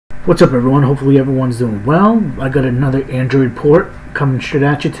What's up, everyone? Hopefully everyone's doing well. I got another Android port coming straight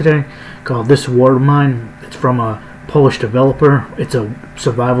at you today called This War of Mine. It's from a Polish developer. It's a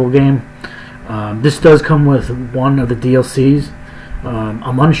survival game. This does come with one of the DLCs.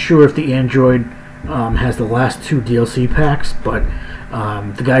 I'm unsure if the Android has the last two DLC packs, but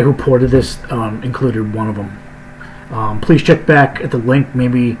the guy who ported this included one of them. Please check back at the link.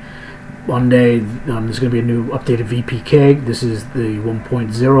 Maybe one day there's going to be a new updated VPK. This is the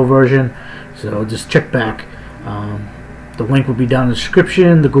 1.0 version, so just check back. The link will be down in the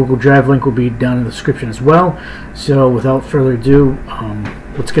description. The Google Drive link will be down in the description as well. So without further ado,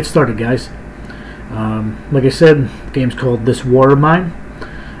 let's get started, guys. Like I said, the game's called This War of Mine.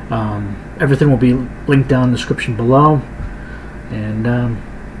 Everything will be linked down in the description below, and I'm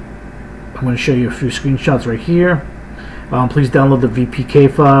going to show you a few screenshots right here. Please download the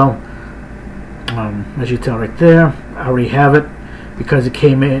VPK file. As you tell right there, I already have it because it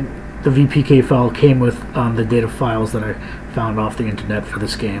came in. The VPK file came with the data files that I found off the internet for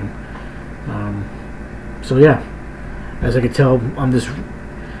this game. So yeah, as I can tell, I'm just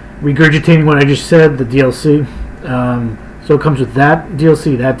regurgitating what I just said. The DLC, so it comes with that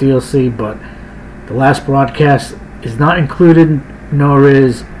DLC, but the last broadcast is not included, nor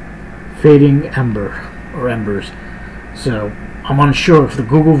is Fading Ember or Embers. So I'm unsure if the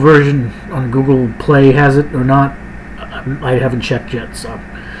Google version on Google Play has it or not. I haven't checked yet. So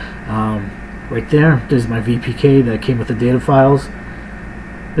right there's my VPK that came with the data files.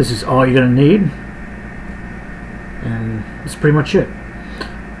 This is all you're gonna need, and that's pretty much it.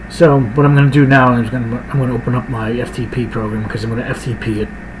 So what I'm gonna do now is I'm gonna open up my FTP program because I'm gonna FTP it,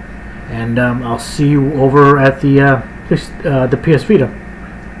 and I'll see you over at the PS Vita.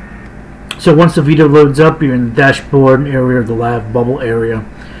 So once the Vita loads up, you're in the dashboard area of the live bubble area.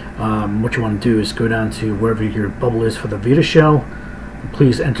 What you want to do is go down to wherever your bubble is for the Vita shell.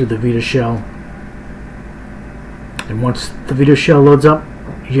 Please enter the Vita shell. And once the Vita shell loads up,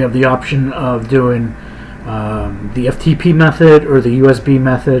 you have the option of doing the FTP method or the USB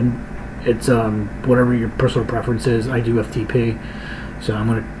method. It's whatever your personal preference is. I do FTP. So I'm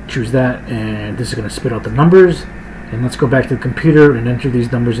going to choose that, and this is going to spit out the numbers. And let's go back to the computer and enter these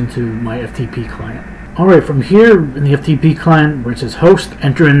numbers into my FTP client. Alright, from here in the FTP client where it says host,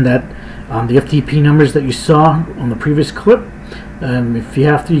 enter in that the FTP numbers that you saw on the previous clip. If you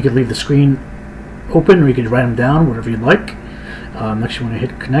have to, you could leave the screen open, or you could write them down, whatever you'd like. Next you want to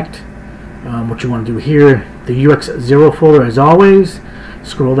hit connect. What you want to do here, the UX0 folder as always.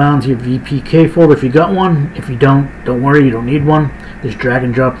 Scroll down to your VPK folder if you got one. If you don't worry, you don't need one. Just drag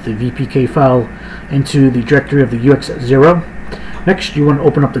and drop the VPK file into the directory of the UX0. Next, you want to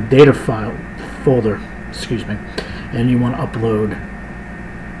open up the data file folder, and you want to upload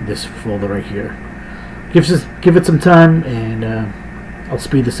this folder right here. Give it some time, and I'll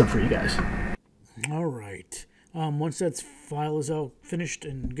speed this up for you guys. All right. Once that file is all finished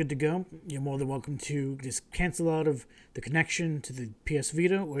and good to go, you're more than welcome to just cancel out of the connection to the PS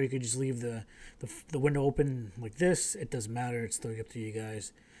Vita, or you could just leave the window open like this. It doesn't matter. It's still up to you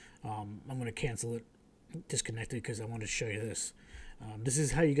guys. I'm going to cancel it, disconnect it, because I want to show you this. This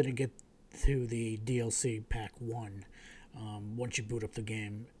is how you're going to get to the DLC Pack 1 once you boot up the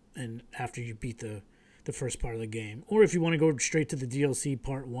game and after you beat the first part of the game. Or if you want to go straight to the DLC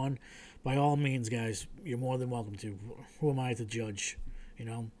Part 1, by all means, guys, you're more than welcome to. Who am I to judge? You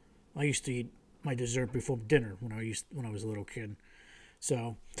know, I used to eat my dessert before dinner when I was a little kid.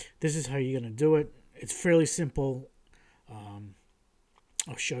 So this is how you're gonna do it. It's fairly simple.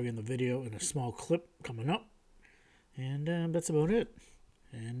 I'll show you in the video in a small clip coming up, and that's about it.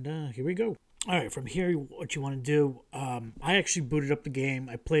 And here we go. All right, from here, what you want to do, I actually booted up the game.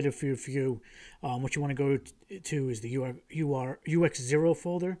 I played a few. What you want to go to is the UX0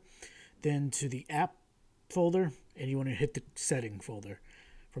 folder, then to the app folder, and you want to hit the setting folder.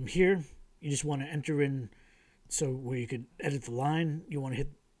 From here, you just want to enter in, so where you could edit the line, you want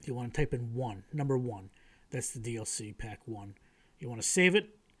to type in number 1. That's the DLC Pack 1. You want to save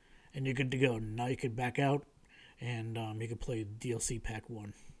it, and you're good to go. Now you can back out, and you can play DLC Pack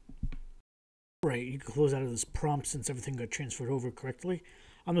 1. Right, you can close out of this prompt since everything got transferred over correctly.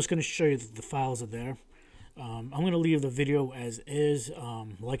 I'm just going to show you that the files are there. I'm going to leave the video as is.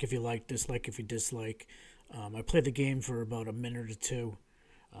 Like if you like, dislike if you dislike. I played the game for about a minute or two.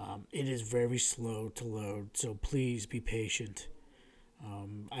 It is very slow to load, so please be patient.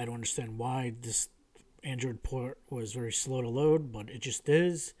 I don't understand why this Android port was very slow to load, but it just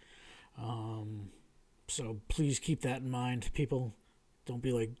is. So please keep that in mind, people. Don't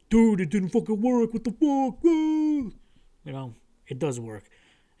be like, dude, it didn't fucking work. What the fuck? You know, it does work.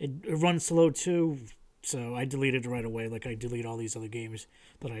 It runs slow too. So I deleted it right away, like I delete all these other games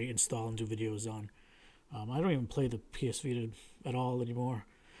that I install and do videos on. I don't even play the PS Vita at all anymore.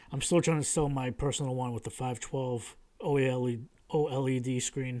 I'm still trying to sell my personal one with the 512 OLED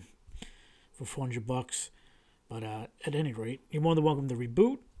screen for $400. But at any rate, you're more than welcome to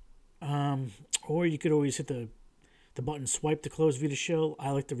reboot. Or you could always hit the button swipe to close Vita Shell. I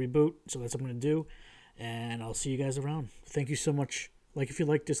like to reboot, so that's what I'm going to do. And I'll see you guys around. Thank you so much. Like if you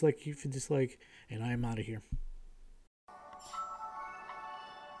like, dislike if you dislike, and I am out of here.